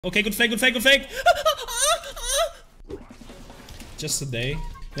Okay, good fake, good fake, good fake! Just a day.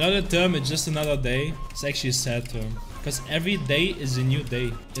 You know the term, it's just another day? It's actually a sad term. Because every day is a new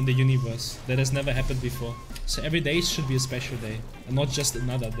day in the universe. That has never happened before. So every day should be a special day. And not just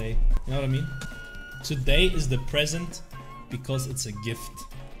another day. You know what I mean? Today is the present because it's a gift.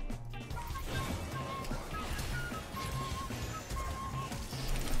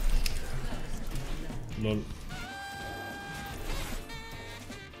 Lol.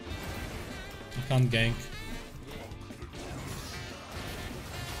 I can't gank.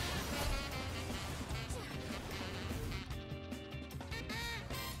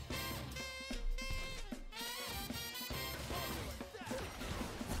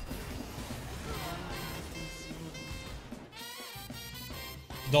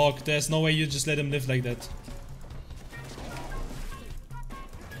 Dog, there's no way you just let him live like that.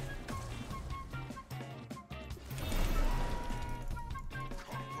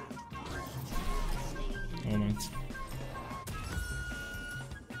 Oh man.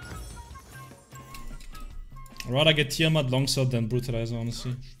 I'd rather get Tiamat longsword than brutalizer,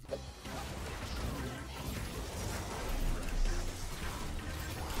 honestly.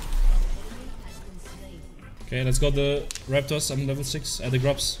 Okay, let's go the Raptors. I'm level 6 at the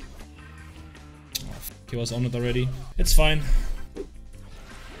Grubs. Oh, he was on it already. It's fine.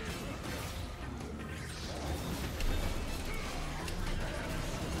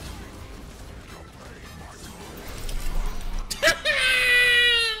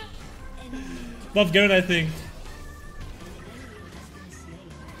 Not good, I think.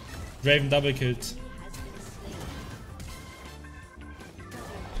 Draven double killed.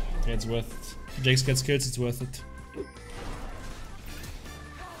 Yeah, it's worth it. If Jax gets kills, it's worth it.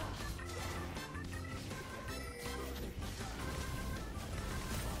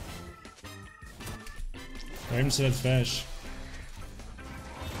 Draven still had flash.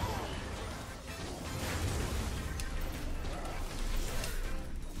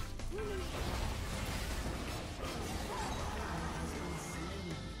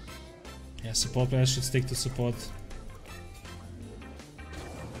 Yeah, support players should stick to support.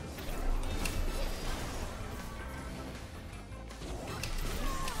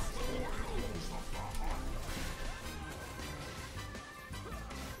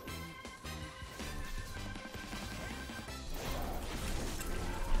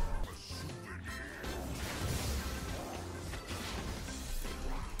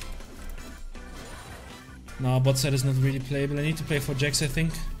 Nah, bot side is not really playable. I need to play for Jax, I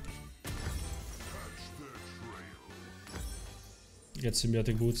think. Get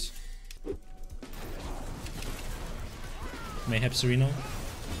symbiotic boots. Mayhap Sereno.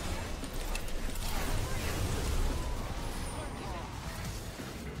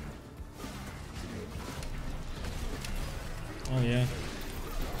 Oh yeah.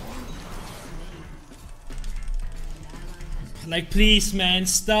 Like please man,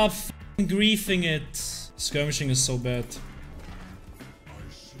 stop griefing it. Skirmishing is so bad.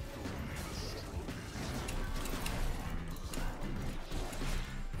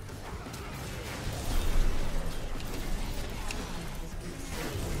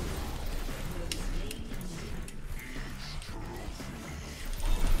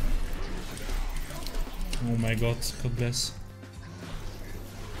 Oh my god, God bless.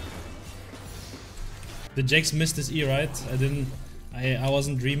 Did Jax miss his E, right? I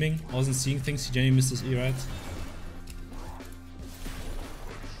wasn't dreaming, I wasn't seeing things, he genuinely missed his E, right?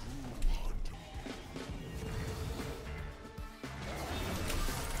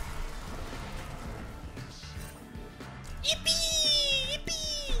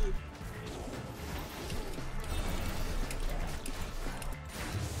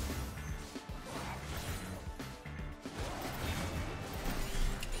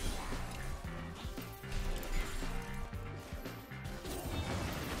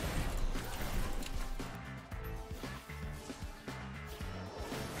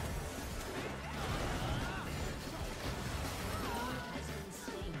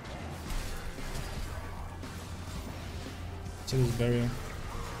 To this barrier.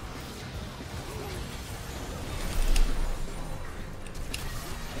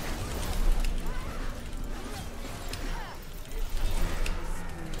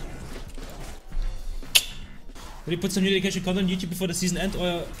 Will you put some new dedication content on YouTube before the season end,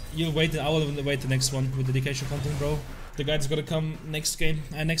 or you'll wait an hour and wait the next one with dedication content, bro? The guide's gonna come next game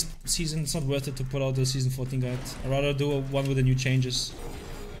and next season. It's not worth it to put out the season 14 guide. I'd rather do one with the new changes.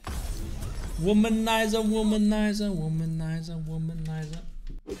 Womanizer, womanizer, womanizer, womanizer.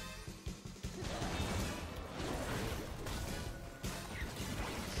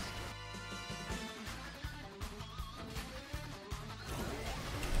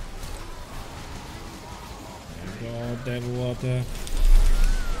 God damn water.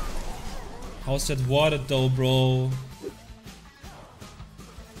 How's that water though, bro?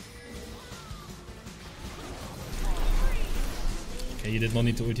 Okay, you did not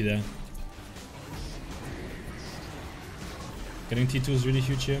need to ulti there. Getting T2 is really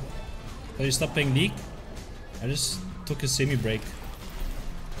huge here. So you stop playing League? I just took a semi-break.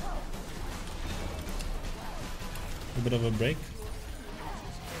 A bit of a break.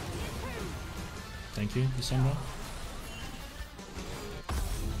 Thank you, December.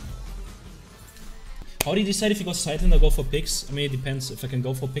 How do you decide if you go sideline or go for picks? I mean, it depends if I can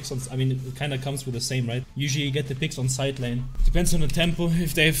go for picks on... I mean, it kind of comes with the same, right? Usually you get the picks on side lane. Depends on the tempo,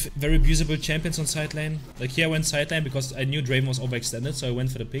 if they have very abusable champions on side lane. Like here I went side lane because I knew Draven was overextended, so I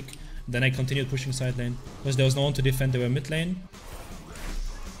went for the pick. Then I continued pushing side lane. Because there was no one to defend, they were mid lane.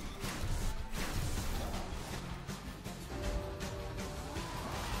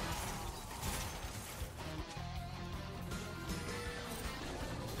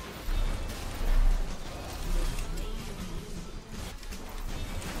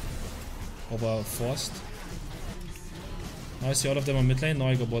 Over forced. Now I see all of them on mid lane. Now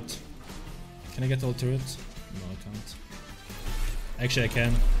I go bot. Can I get the ult turret? No, I can't. Actually, I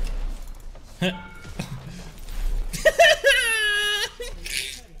can.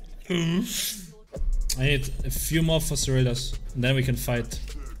 I need a few more for Cyrillas, and then we can fight.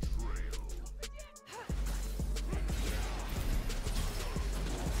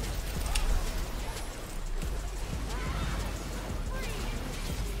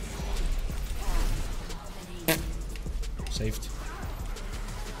 Saved.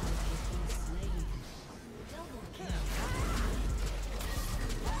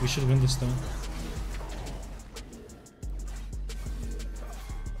 We should win this though.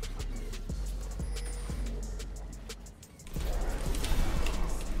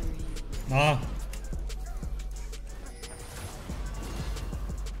 Ah.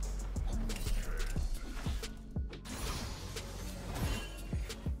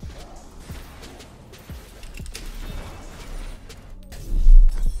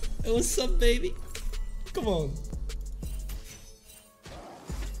 Hey, what's up, baby? Come on.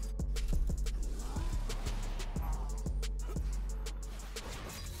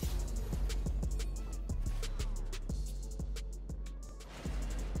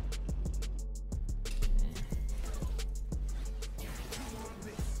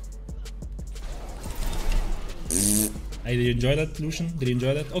 Hey, did you enjoy that, Lucian? Did you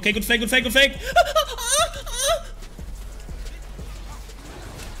enjoy that? Okay, good fake, good fake, good fake!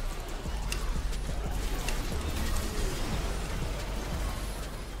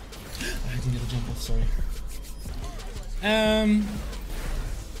 I didn't get a jump off, sorry.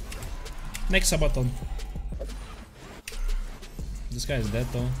 Next Sabaton. This guy is dead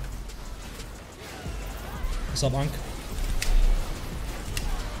though. What's up, Ank?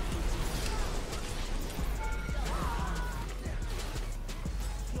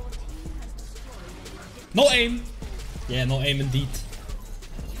 No aim! Yeah, no aim indeed.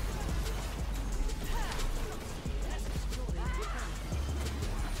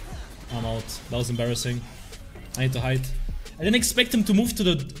 I'm out. That was embarrassing. I need to hide. I didn't expect him to move to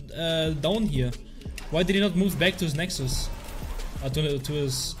the down here. Why did he not move back to his nexus? To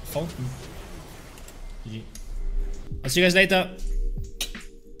his fountain. GG. I'll see you guys later.